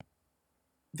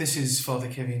This is Father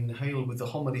Kevin Hale with the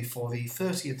homily for the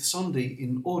 30th Sunday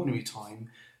in Ordinary Time,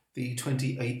 the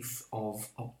 28th of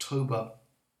October.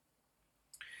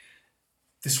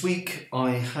 This week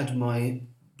I had my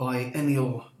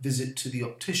biennial visit to the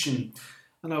optician,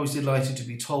 and I was delighted to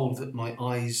be told that my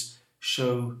eyes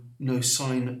show no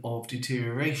sign of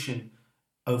deterioration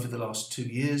over the last 2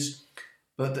 years,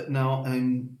 but that now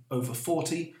I'm over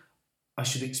 40, I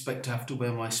should expect to have to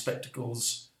wear my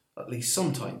spectacles at least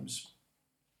sometimes.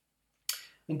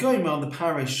 And going around the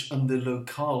parish and the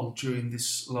locale during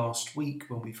this last week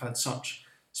when we've had such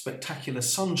spectacular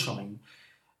sunshine,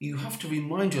 you have to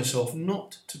remind yourself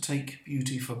not to take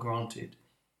beauty for granted.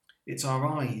 It's our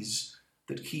eyes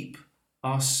that keep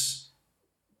us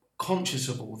conscious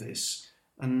of all this,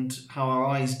 and how our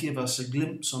eyes give us a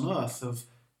glimpse on earth of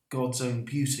God's own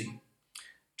beauty.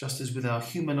 Just as with our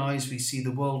human eyes we see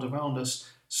the world around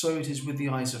us, so it is with the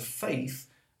eyes of faith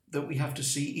that we have to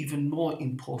see even more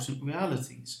important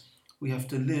realities. We have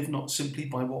to live not simply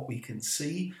by what we can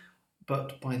see,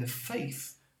 but by the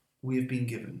faith we have been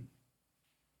given.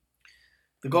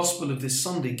 The Gospel of this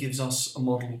Sunday gives us a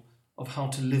model of how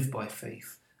to live by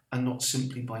faith and not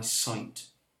simply by sight.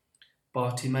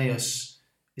 Bartimaeus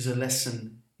is a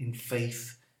lesson in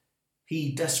faith.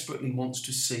 He desperately wants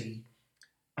to see,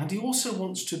 and he also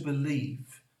wants to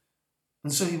believe.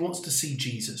 And so he wants to see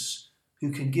Jesus,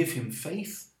 who can give him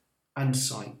faith and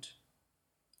sight.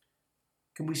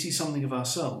 Can we see something of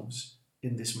ourselves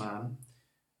in this man?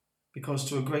 Because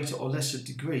to a greater or lesser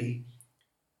degree,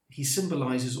 he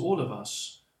symbolises all of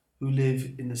us who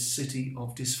live in the city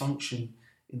of dysfunction,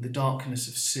 in the darkness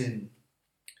of sin.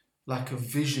 Lack of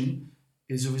vision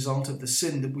is a result of the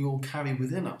sin that we all carry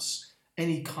within us.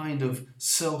 Any kind of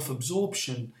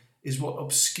self-absorption is what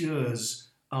obscures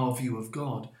our view of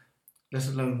God, let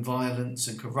alone violence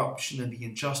and corruption and the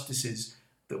injustices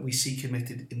that we see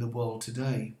committed in the world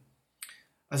today.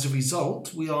 As a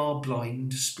result, we are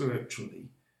blind spiritually.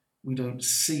 We don't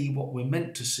see what we're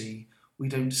meant to see. We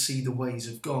don't see the ways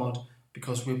of God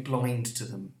because we're blind to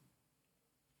them.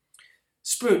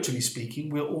 Spiritually speaking,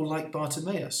 we're all like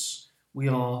Bartimaeus. We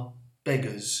are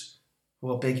beggars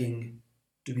who are begging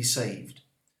to be saved.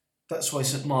 That's why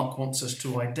St. Mark wants us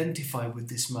to identify with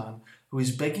this man who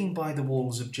is begging by the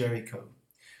walls of Jericho,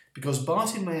 because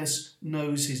Bartimaeus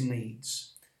knows his needs.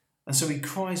 And so he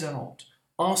cries out,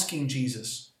 asking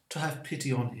Jesus to have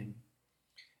pity on him.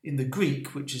 In the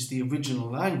Greek, which is the original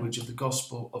language of the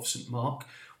Gospel of St. Mark,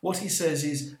 what he says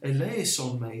is,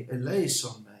 eleison me,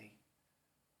 eleison me.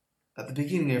 At the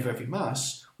beginning of every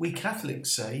Mass, we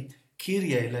Catholics say,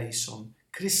 Kyrie eleison,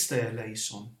 Christe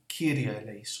eleison, Kyrie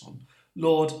eleison.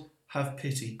 Lord, have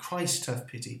pity. Christ, have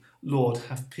pity. Lord,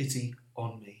 have pity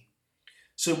on me.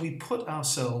 So we put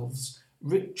ourselves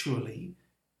ritually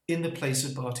in the place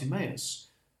of Bartimaeus,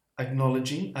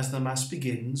 acknowledging as the Mass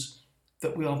begins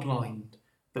that we are blind,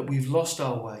 that we've lost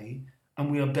our way,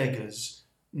 and we are beggars,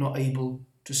 not able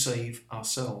to save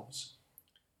ourselves.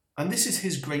 And this is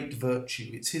his great virtue,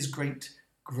 it's his great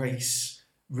grace,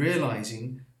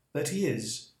 realising that he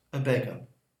is a beggar.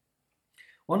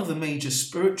 One of the major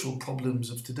spiritual problems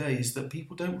of today is that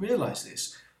people don't realise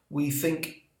this. We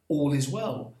think all is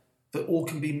well, that all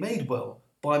can be made well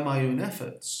by my own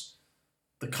efforts.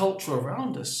 The culture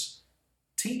around us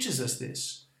teaches us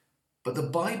this, but the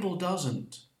Bible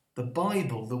doesn't. The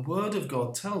Bible, the Word of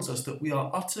God, tells us that we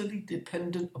are utterly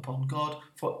dependent upon God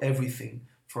for everything,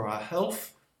 for our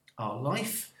health, our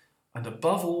life, and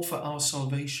above all for our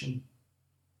salvation.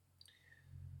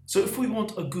 So if we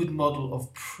want a good model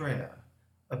of prayer,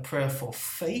 a prayer for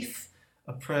faith,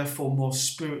 a prayer for more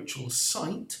spiritual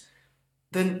sight,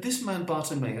 then this man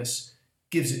Bartimaeus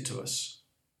gives it to us.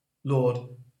 Lord,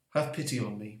 have pity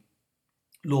on me.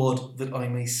 Lord, that I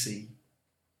may see.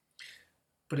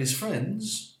 But his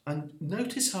friends, and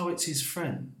notice how it's his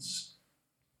friends,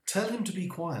 tell him to be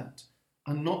quiet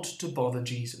and not to bother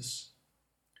Jesus.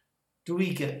 Do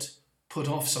we get put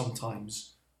off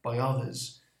sometimes by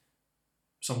others,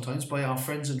 sometimes by our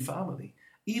friends and family,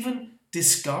 even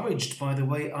discouraged by the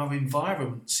way our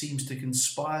environment seems to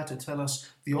conspire to tell us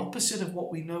the opposite of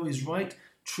what we know is right,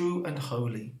 true and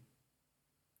holy?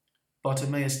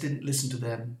 Bartimaeus didn't listen to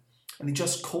them, and he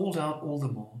just called out all the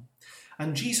more.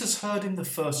 And Jesus heard him the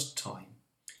first time,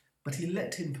 but he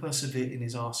let him persevere in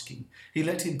his asking. He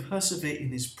let him persevere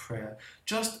in his prayer,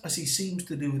 just as he seems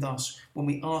to do with us when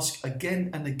we ask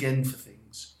again and again for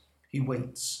things. He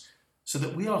waits so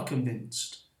that we are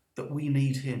convinced that we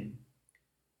need him.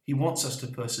 He wants us to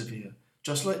persevere,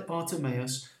 just like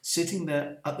Bartimaeus, sitting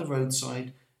there at the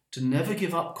roadside, to never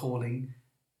give up calling,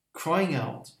 crying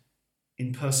out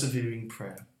in persevering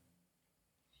prayer.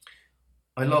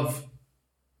 I love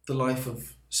the life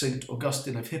of St.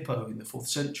 Augustine of Hippo in the 4th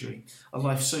century, a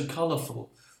life so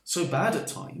colourful, so bad at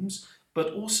times,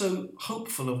 but also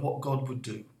hopeful of what God would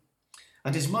do.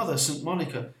 And his mother, St.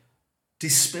 Monica,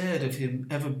 despaired of him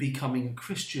ever becoming a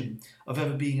Christian, of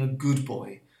ever being a good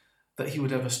boy, that he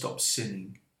would ever stop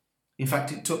sinning. In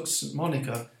fact, it took St.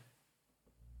 Monica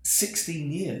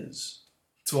 16 years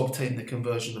to obtain the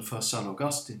conversion of her son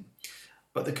Augustine.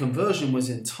 But the conversion was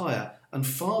entire and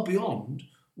far beyond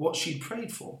what she'd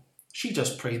prayed for. She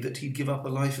just prayed that he'd give up a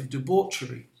life of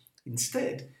debauchery.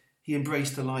 Instead, he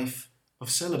embraced a life of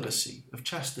celibacy, of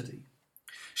chastity.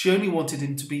 She only wanted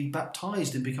him to be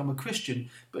baptized and become a Christian,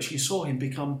 but she saw him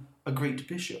become a great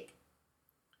bishop.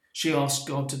 She asked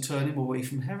God to turn him away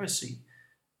from heresy,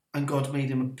 and God made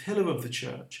him a pillar of the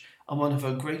church and one of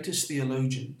her greatest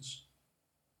theologians.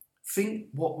 Think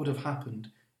what would have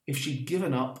happened if she'd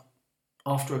given up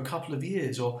after a couple of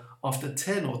years, or after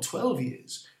 10 or 12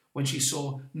 years, when she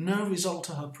saw no result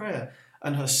to her prayer,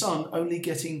 and her son only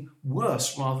getting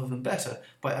worse rather than better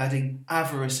by adding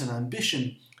avarice and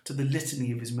ambition to the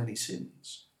litany of his many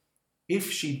sins.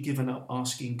 If she'd given up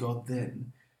asking God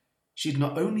then, she'd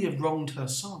not only have wronged her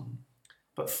son,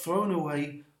 but thrown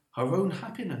away her own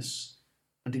happiness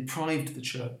and deprived the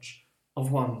church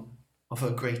of one of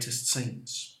her greatest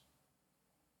saints.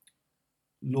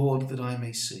 Lord, that I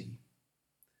may see.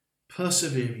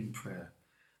 Persevering prayer,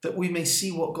 that we may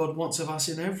see what God wants of us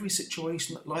in every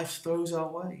situation that life throws our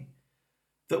way,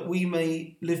 that we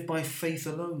may live by faith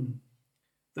alone,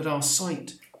 that our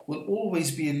sight will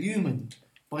always be illumined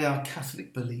by our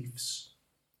Catholic beliefs.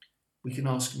 We can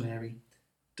ask Mary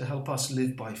to help us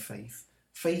live by faith,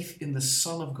 faith in the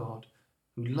Son of God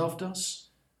who loved us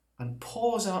and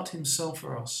pours out himself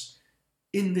for us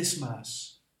in this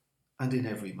Mass and in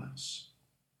every Mass.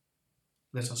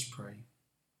 Let us pray.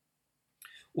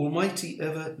 Almighty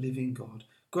ever-living God,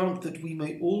 grant that we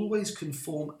may always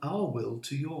conform our will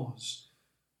to yours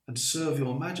and serve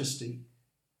your majesty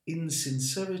in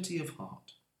sincerity of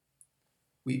heart.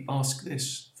 We ask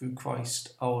this through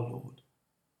Christ our Lord.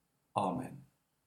 Amen.